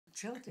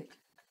Joe did.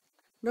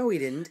 No, he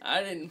didn't.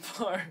 I didn't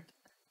fart.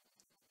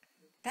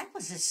 That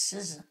was a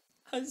scissor.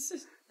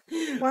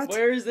 What?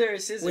 Where is there a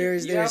scissor? Where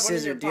is there a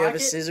scissor? Do you have a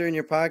pocket? scissor in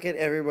your pocket?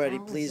 Everybody,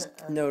 That was please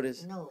a-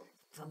 notice. No,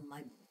 from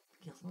my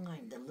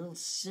behind, the little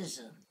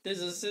scissor.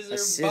 There's a scissor, A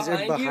scissor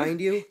behind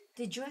you?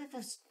 Did you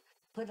ever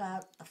put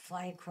out a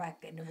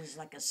firecracker and it was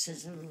like a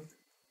scissor?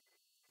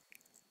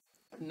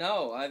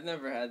 No, I've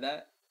never had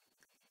that.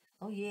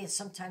 Oh yeah,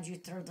 sometimes you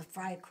throw the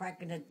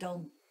firecracker in a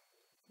dome,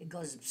 it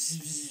goes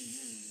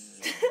bzzz.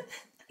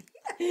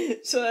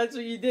 So that's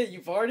what you did. You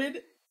farted?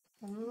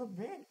 A little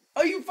bit.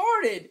 Oh, you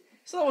farted.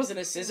 So that wasn't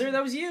a scissor.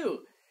 That was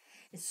you.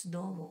 It's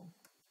normal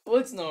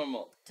What's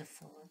normal? to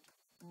fart.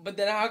 But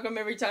then how come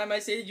every time I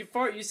say, did you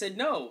fart, you said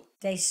no?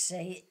 They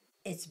say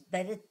it's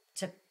better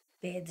to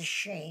bear the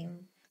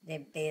shame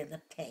than bear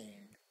the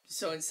pain.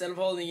 So instead of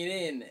holding it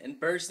in and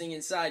bursting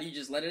inside, you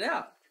just let it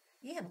out.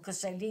 Yeah,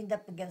 because I leaned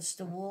up against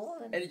the wall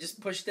And it just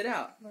pushed it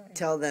out.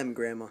 Tell them,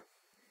 Grandma.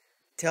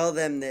 Tell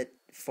them that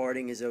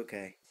farting is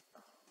okay.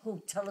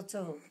 Who? Tell it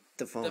to who?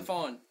 The phone. The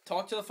phone.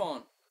 Talk to the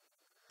phone.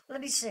 Let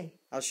me see.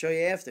 I'll show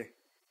you after.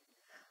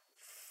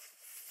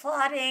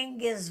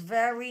 Farting is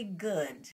very good.